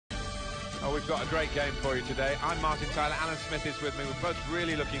Well, we've got a great game for you today. I'm Martin Tyler, Alan Smith is with me. We're both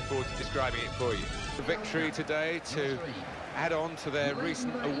really looking forward to describing it for you. The victory today to add on to their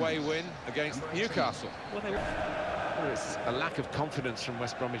recent away win against Newcastle. Well, there's a lack of confidence from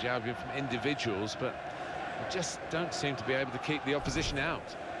West Bromwich Albion from individuals, but they just don't seem to be able to keep the opposition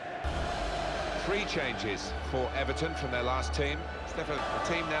out. 3 changes for Everton from their last team. Stefan, a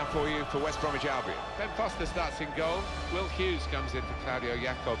team now for you for West Bromwich Albion. Ben Foster starts in goal. Will Hughes comes in for Claudio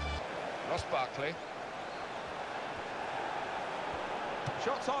Jacob. Ross Barkley.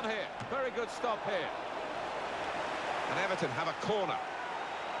 Shots on here. Very good stop here. And Everton have a corner.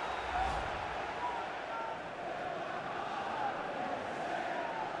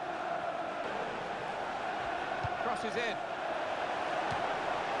 Crosses in.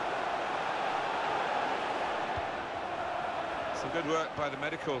 Some good work by the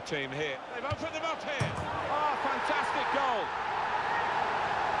medical team here. They've opened them up here. Oh, fantastic goal.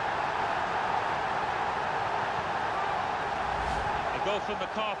 A goal from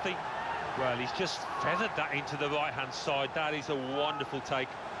McCarthy. Well, he's just feathered that into the right-hand side. That is a wonderful take.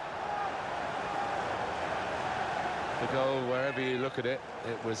 The goal, wherever you look at it,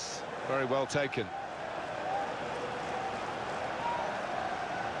 it was very well taken.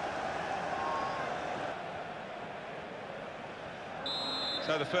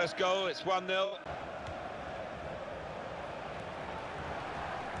 So the first goal, it's 1-0.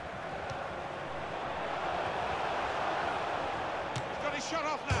 He's got his shot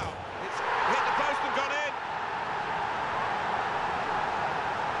off now. It's hit the post and gone in.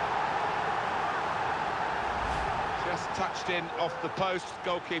 Just touched in off the post.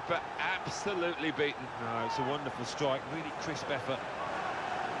 Goalkeeper absolutely beaten. No, it's a wonderful strike. Really crisp effort.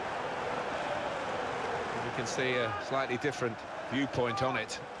 And you can see a slightly different viewpoint on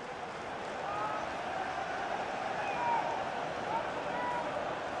it.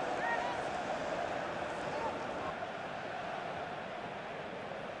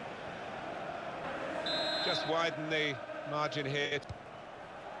 Just widen the margin here.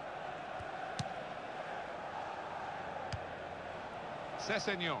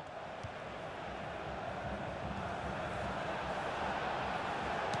 Sessegnon.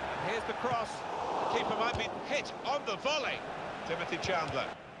 Here's the cross. The keeper might be hit on the volley. Timothy Chandler.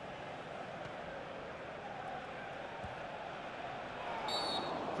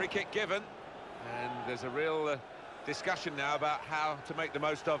 Free kick given, and there's a real discussion now about how to make the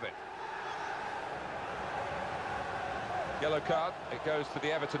most of it. Yellow card, it goes to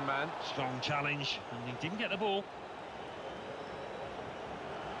the Everton man. Strong challenge, and he didn't get the ball.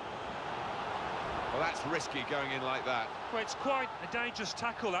 Well, that's risky going in like that. Well, it's quite a dangerous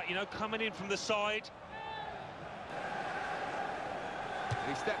tackle, that, you know, coming in from the side.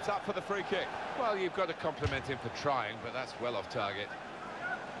 He steps up for the free kick. Well, you've got to compliment him for trying, but that's well off target.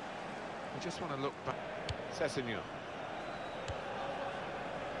 I just want to look back. Sessegnon.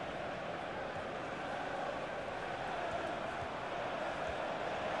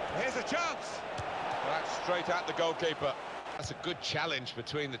 Here's a chance. Well, that's straight at the goalkeeper. That's a good challenge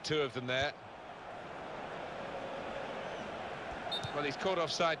between the two of them there. Well, he's caught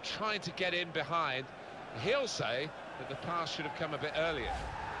offside, trying to get in behind. He'll say that the pass should have come a bit earlier.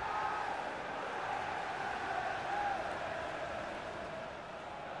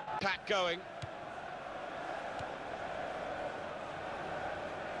 Pack going.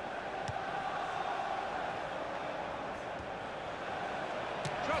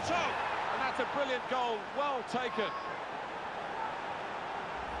 Shots off, and that's a brilliant goal, well taken.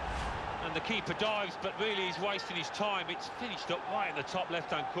 And the keeper dives, but really he's wasting his time. It's finished up right in the top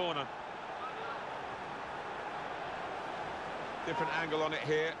left-hand corner. Different angle on it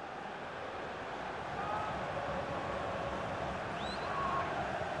here.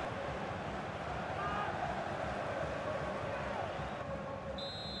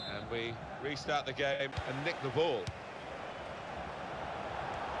 And we restart the game and nick the ball.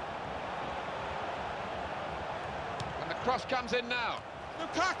 And the cross comes in now.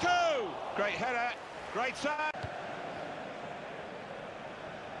 Lukaku! Great header, great save.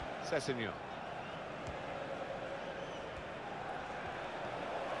 Sessegnon.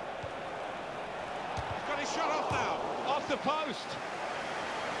 He's got his shot off now, off the post.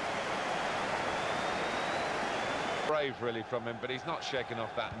 Brave really from him, but he's not shaking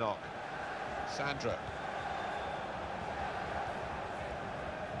off that knock. Sandro.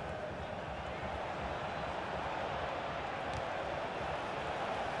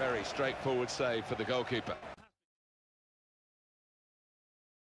 Very straightforward save for the goalkeeper.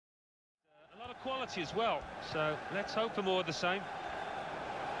 A lot of quality as well, so let's hope for more of the same.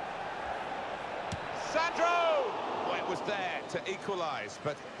 Sandro! Oh, it was there to equalise,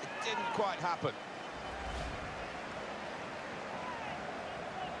 but it didn't quite happen.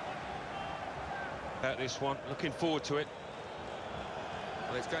 This one, looking forward to it.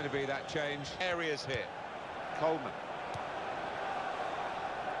 Well, it's going to be that change. Areas here. Coleman.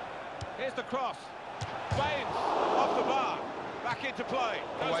 Here's the cross. Baines off the bar. Back into play.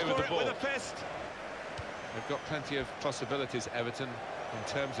 Away with the ball. With a fist. They've got plenty of possibilities, Everton, in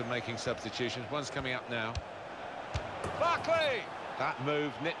terms of making substitutions. One's coming up now. Barkley! That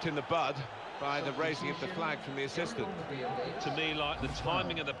move nipped in the bud by the raising of the flag from the assistant. To me, like, the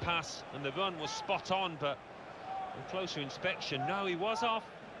timing of the pass and the run was spot on, but on closer inspection, no, he was off.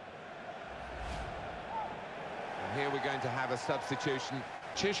 And here we're going to have a substitution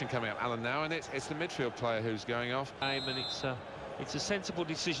coming up, Alan, now, and it's the midfield player who's going off. And it's a sensible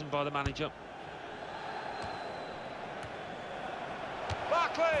decision by the manager.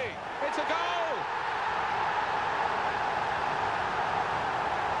 Barkley! It's a goal!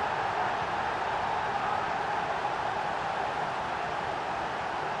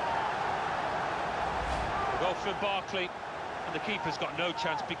 Goal from Barkley, and the keeper's got no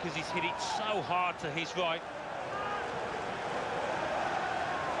chance because he's hit it so hard to his right.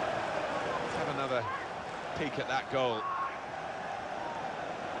 Let's have another peek at that goal.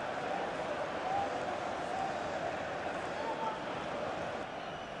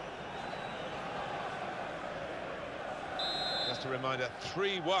 Just a reminder,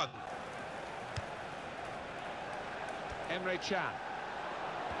 3-1. Emre Can.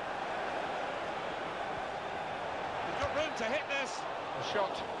 He's got room to hit this. A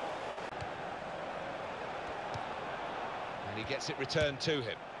shot. And he gets it returned to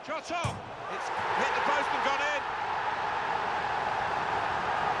him. Shot off! It's hit the post and gone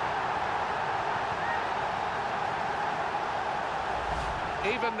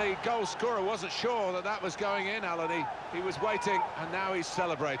in. Even the goal scorer wasn't sure that that was going in, Alan. He was waiting, and now he's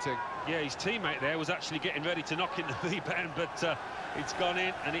celebrating. Yeah, his teammate there was actually getting ready to knock in the rebound, but it's gone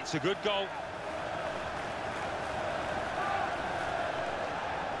in, and it's a good goal.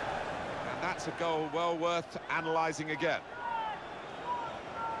 And that's a goal well worth analysing again.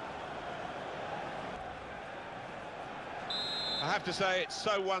 I have to say, it's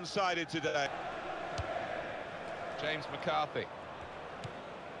so one-sided today. James McCarthy.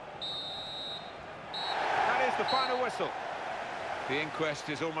 That is the final whistle. The inquest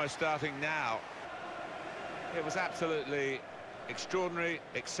is almost starting now. It was absolutely extraordinary,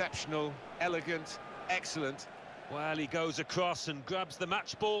 exceptional, elegant, excellent. Well, he goes across and grabs the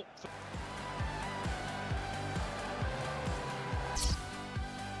match ball.